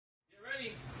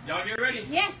Y'all get ready?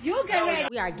 Yes, you get ready.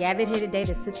 We are gathered here today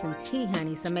to sip some tea,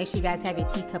 honey. So make sure you guys have your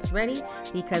teacups ready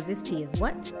because this tea is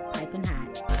what? Piping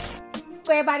hot.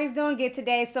 Everybody's doing good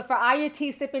today. So for all your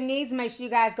tea sipping needs, make sure you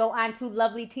guys go on to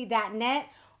lovelyti.net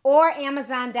or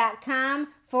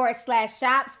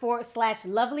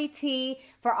amazon.com/shops/Lovelyti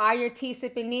for all your tea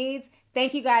sipping needs.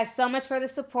 Thank you guys so much for the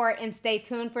support and stay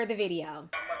tuned for the video.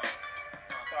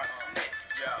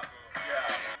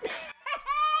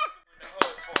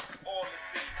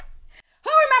 Who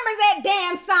remembers that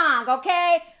damn song,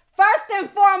 okay? First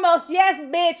and foremost, yes,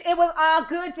 bitch, it was all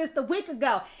good just a week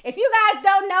ago. If you guys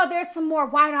don't know, there's some more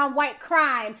white-on-white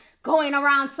crime going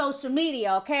around social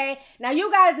media, okay? Now, you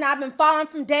guys know I've been following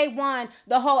from day one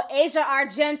the whole Asia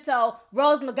Argento,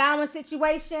 Rose McGowan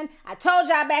situation. I told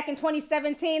y'all back in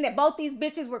 2017 that both these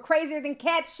bitches were crazier than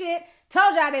cat shit.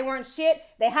 Told y'all they weren't shit.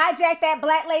 They hijacked that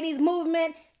Black Ladies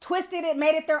movement, twisted it,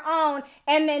 made it their own,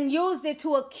 and then used it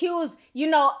to accuse, you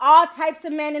know, all types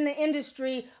of men in the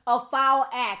industry of foul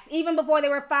acts. Even before they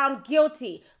were found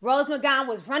guilty, Rose McGowan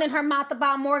was running her mouth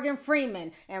about Morgan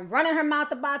Freeman and running her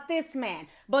mouth about this man.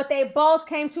 But they both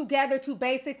came together to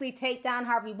basically take down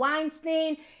Harvey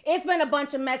Weinstein. It's been a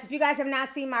bunch of mess. If you guys have not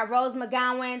seen my Rose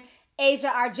McGowan, Asia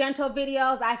Argento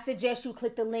videos, I suggest you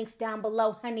click the links down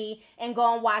below, honey, and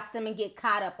go and watch them and get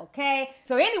caught up, okay?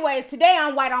 So anyways, today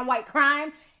on White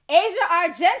Crime, Asia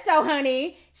Argento,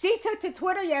 honey, she took to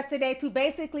Twitter yesterday to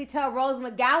basically tell Rose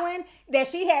McGowan that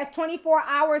she has 24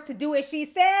 hours to do as she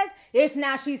says. If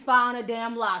not, she's filing a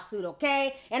damn lawsuit,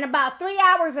 okay? And about 3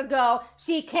 hours ago,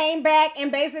 she came back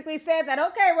and basically said that,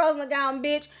 okay, Rose McGowan,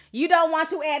 bitch, you don't want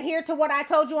to adhere to what I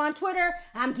told you on Twitter?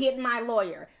 I'm getting my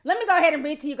lawyer. Let me go ahead and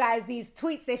read to you guys these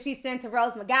tweets that she sent to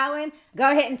Rose McGowan.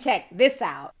 Go ahead and check this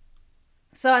out.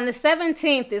 So on the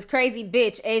 17th, this crazy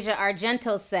bitch, Asia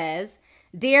Argento, says,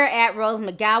 "Dear at Rose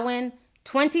McGowan,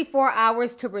 24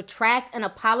 hours to retract and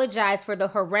apologize for the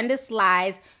horrendous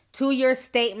lies to your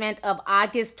statement of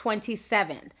August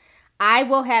 27th. I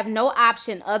will have no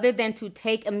option other than to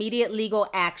take immediate legal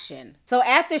action." So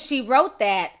after she wrote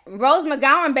that, Rose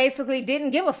McGowan basically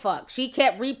didn't give a fuck. She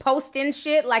kept reposting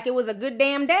shit like it was a good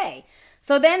damn day.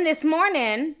 So then this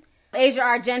morning, Asia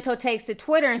Argento takes to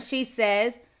Twitter and she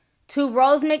says, "To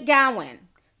Rose McGowan,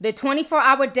 the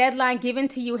 24-hour deadline given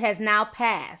to you has now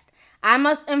passed. I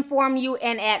must inform you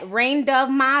and at Raindove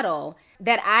model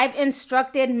that I've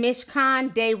instructed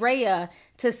Mishkan De Rea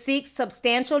to seek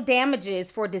substantial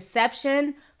damages for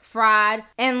deception, fraud,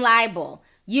 and libel.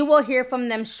 You will hear from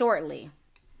them shortly."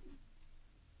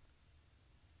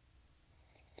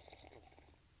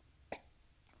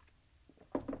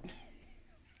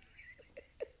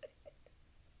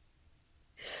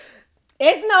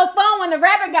 It's no fun when the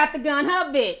rabbit got the gun, huh,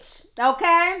 bitch?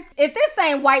 Okay? If this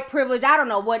ain't white privilege, I don't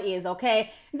know what is, okay?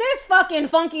 This fucking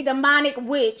funky demonic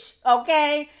witch,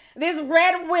 okay? This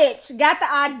red witch got the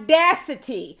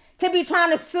audacity to be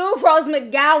trying to sue Rose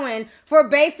McGowan for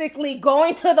basically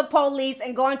going to the police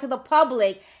and going to the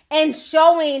public and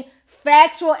showing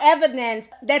factual evidence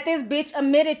that this bitch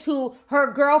admitted to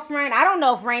her girlfriend. I don't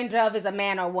know if Raindove is a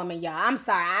man or a woman, y'all. I'm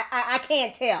sorry. I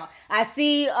can't tell. I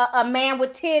see a man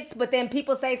with tits, but then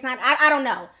people say it's not. I don't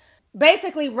know.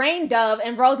 Basically, Raindove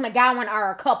and Rose McGowan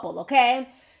are a couple, okay?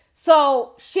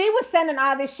 So she was sending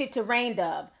all this shit to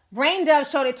Raindove. Raindove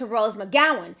showed it to Rose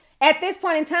McGowan. At this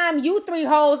point in time, you three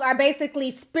hoes are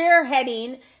basically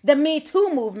spearheading the Me Too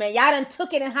movement. Y'all done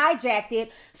took it and hijacked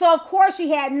it. So, of course,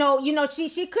 she had no, you know,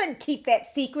 she couldn't keep that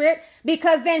secret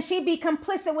because then she'd be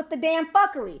complicit with the damn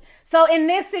fuckery. So, in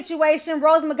this situation,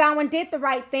 Rose McGowan did the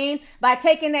right thing by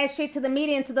taking that shit to the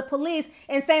media and to the police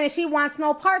and saying that she wants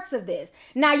no parts of this.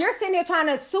 Now, you're sitting here trying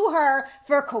to sue her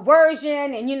for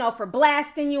coercion and, you know, for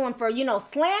blasting you and for, you know,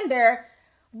 slander.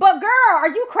 But girl, are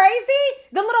you crazy?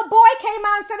 The little boy came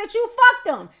out and said that you fucked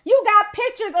him. You got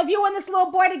pictures of you and this little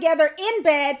boy together in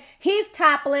bed. He's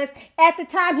topless. At the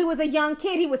time, he was a young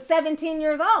kid. He was 17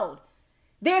 years old.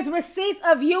 There's receipts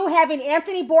of you having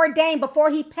Anthony Bourdain, before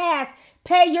he passed,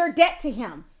 pay your debt to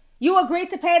him. You agreed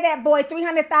to pay that boy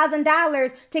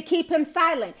 $300,000 to keep him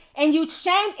silent. And you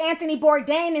shamed Anthony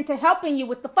Bourdain into helping you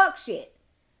with the fuck shit.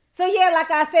 So yeah, like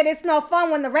I said, it's no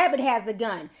fun when the rabbit has the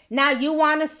gun. Now you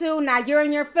want to sue, now you're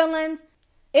in your feelings.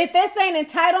 If this ain't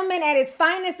entitlement at its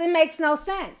finest, it makes no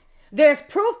sense. There's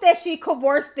proof that she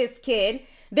coerced this kid.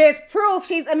 There's proof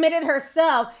she's admitted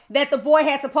herself that the boy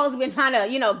had supposedly been trying to,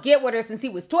 you know, get with her since he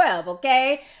was 12,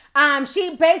 okay?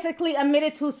 She basically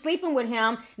admitted to sleeping with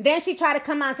him. Then she tried to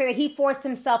come out and say that he forced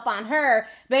himself on her,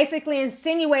 basically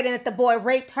insinuating that the boy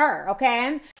raped her,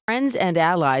 okay? Friends and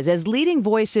allies as leading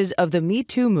voices of the Me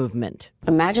Too movement.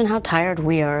 Imagine how tired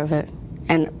we are of it.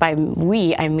 And by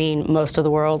we, I mean most of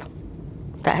the world.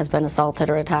 that has been assaulted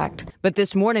or attacked. But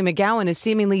this morning, McGowan is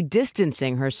seemingly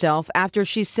distancing herself after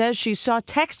she says she saw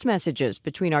text messages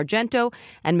between Argento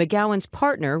and McGowan's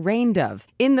partner, Raindove.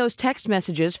 In those text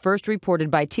messages, first reported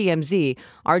by TMZ,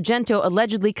 Argento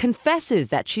allegedly confesses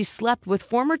that she slept with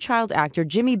former child actor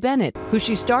Jimmy Bennett, who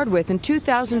she starred with in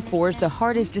 2004's The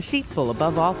Heart is Deceitful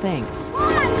Above All Things.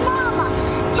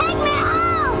 Mama, take me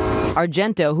home!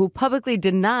 Argento, who publicly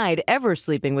denied ever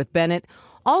sleeping with Bennett,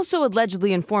 also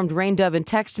allegedly informed Raindove in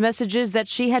text messages that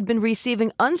she had been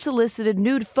receiving unsolicited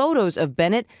nude photos of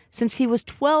Bennett since he was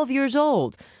 12 years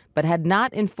old, but had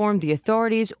not informed the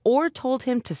authorities or told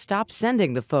him to stop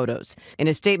sending the photos. In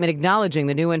a statement acknowledging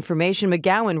the new information,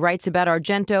 McGowan writes about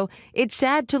Argento, "It's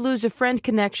sad to lose a friend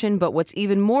connection, but what's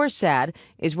even more sad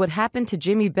is what happened to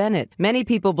Jimmy Bennett. Many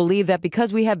people believe that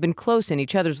because we have been close in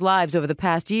each other's lives over the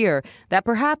past year, that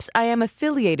perhaps I am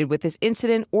affiliated with this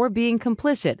incident or being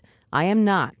complicit. I am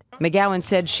not." McGowan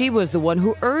said she was the one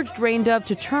who urged Raindove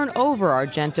to turn over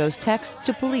Argento's texts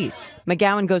to police.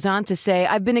 McGowan goes on to say,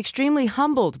 "I've been extremely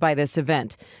humbled by this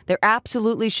event. There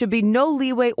absolutely should be no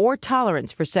leeway or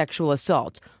tolerance for sexual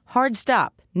assault. Hard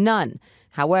stop. None.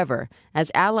 However,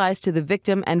 as allies to the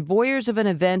victim and voyeurs of an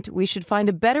event, we should find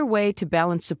a better way to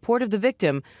balance support of the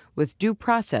victim with due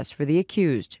process for the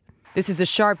accused." This is a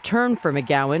sharp turn for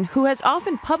McGowan, who has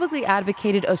often publicly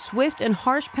advocated a swift and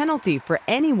harsh penalty for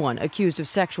anyone accused of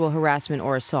sexual harassment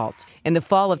or assault. In the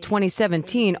fall of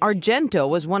 2017, Argento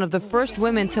was one of the first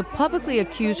women to publicly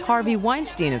accuse Harvey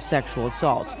Weinstein of sexual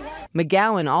assault.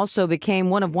 McGowan also became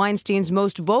one of Weinstein's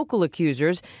most vocal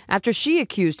accusers after she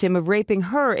accused him of raping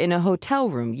her in a hotel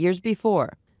room years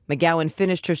before. McGowan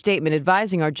finished her statement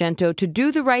advising Argento to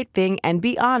do the right thing and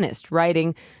be honest,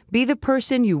 writing, "Be the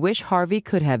person you wish Harvey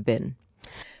could have been."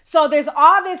 So there's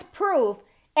all this proof,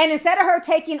 and instead of her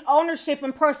taking ownership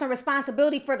and personal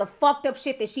responsibility for the fucked up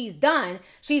shit that she's done,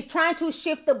 she's trying to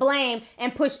shift the blame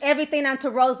and push everything onto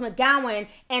Rose McGowan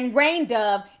and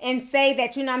Raindove and say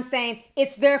that, you know what I'm saying,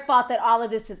 it's their fault that all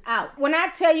of this is out. When I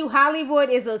tell you Hollywood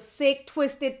is a sick,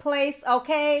 twisted place,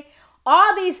 okay?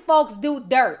 All these folks do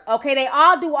dirt, okay? They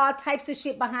all do all types of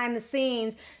shit behind the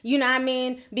scenes, you know what I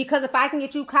mean? Because if I can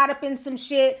get you caught up in some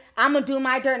shit, I'm gonna do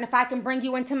my dirt, and if I can bring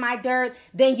you into my dirt,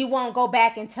 then you won't go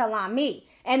back and tell on me.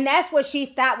 And that's what she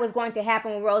thought was going to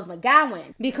happen with Rose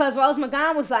McGowan. Because Rose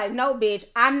McGowan was like, no, bitch,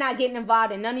 I'm not getting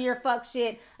involved in none of your fuck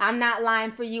shit. I'm not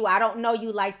lying for you. I don't know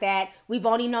you like that. We've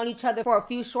only known each other for a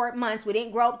few short months. We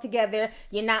didn't grow up together.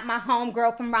 You're not my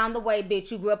homegirl from round the way, bitch.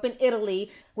 You grew up in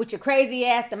Italy with your crazy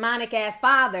ass, demonic ass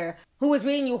father who was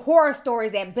reading you horror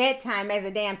stories at bedtime as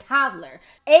a damn toddler.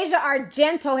 Asia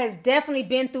Argento has definitely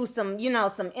been through some, you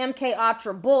know, some MK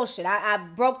Ultra bullshit. I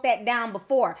broke that down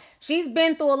before. She's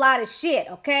been through a lot of shit,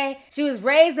 okay? She was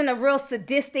raised in a real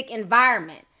sadistic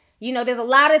environment. You know, there's a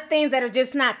lot of things that are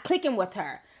just not clicking with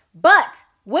her. But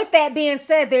with that being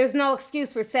said, there's no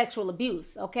excuse for sexual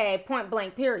abuse, okay? Point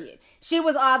blank, period. She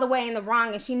was all the way in the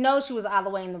wrong, and she knows she was all the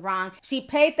way in the wrong. She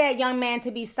paid that young man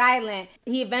to be silent.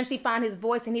 He eventually found his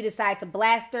voice, and he decided to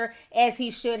blast her, as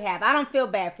he should have. I don't feel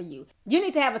bad for you. You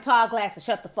need to have a tall glass to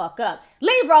shut the fuck up.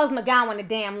 Leave Rose McGowan the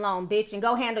damn alone, bitch, and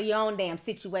go handle your own damn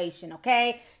situation,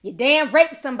 okay? You damn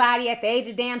raped somebody at the age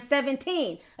of damn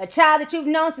 17. A child that you've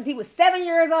known since he was 7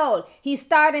 years old. He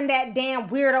starred in that damn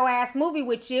weirdo-ass movie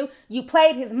with you. You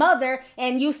played his mother,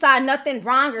 and you saw nothing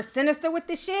wrong or sinister with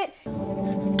the shit.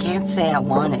 Can't say I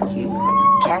wanted you.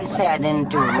 Can't say I didn't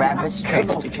do rabbit's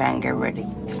tricks to try and get ready.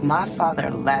 If my father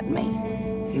let me,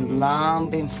 you'd long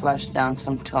been flushed down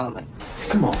some toilet.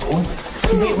 Come on, boy.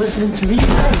 You ain't listening to me.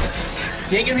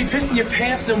 You ain't gonna be pissing your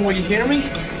pants no more, you hear me?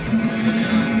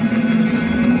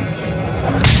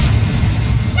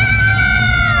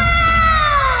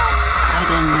 I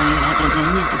didn't know you had it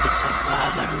in you to be so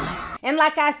fatherly. And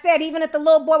like I said, even if the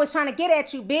little boy was trying to get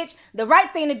at you, bitch, the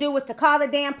right thing to do was to call the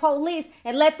damn police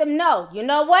and let them know, you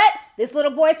know what? This little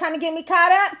boy's trying to get me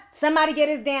caught up. Somebody get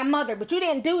his damn mother. But you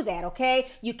didn't do that, okay?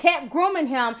 You kept grooming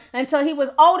him until he was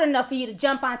old enough for you to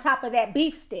jump on top of that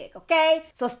beef stick, okay?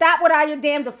 So stop with all your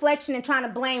damn deflection and trying to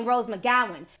blame Rose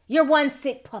McGowan. You're one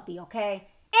sick puppy, okay?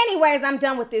 Anyways, I'm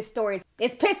done with this story.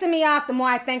 It's pissing me off the more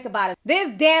I think about it. This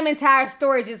damn entire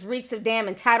story just reeks of damn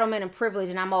entitlement and privilege,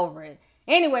 and I'm over it.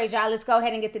 Anyways, y'all, let's go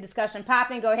ahead and get the discussion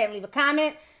popping. Go ahead and leave a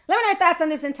comment. Let me know your thoughts on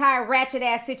this entire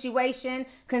ratchet-ass situation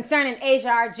concerning Asia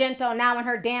Argento now in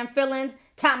her damn feelings,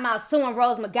 talking about suing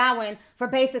Rose McGowan for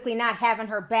basically not having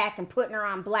her back and putting her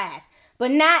on blast, but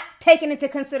not taking into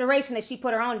consideration that she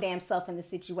put her own damn self in the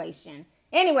situation.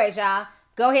 Anyways, y'all,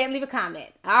 go ahead and leave a comment.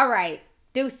 All right,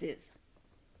 deuces.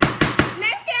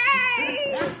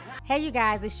 Missy! Hey you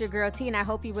guys, it's your girl T, and I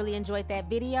hope you really enjoyed that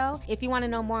video. If you want to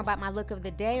know more about my look of the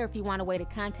day, or if you want a way to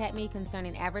contact me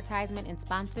concerning advertisement and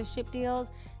sponsorship deals,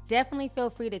 definitely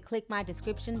feel free to click my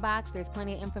description box. There's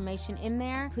plenty of information in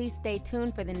there. Please stay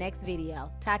tuned for the next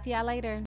video. Talk to y'all later.